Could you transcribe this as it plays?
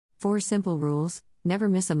4 simple rules: never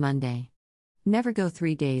miss a Monday. Never go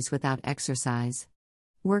 3 days without exercise.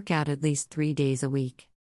 Work out at least 3 days a week.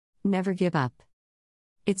 Never give up.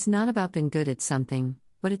 It's not about being good at something,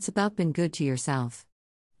 but it's about being good to yourself.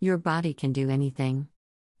 Your body can do anything.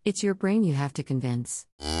 It's your brain you have to convince.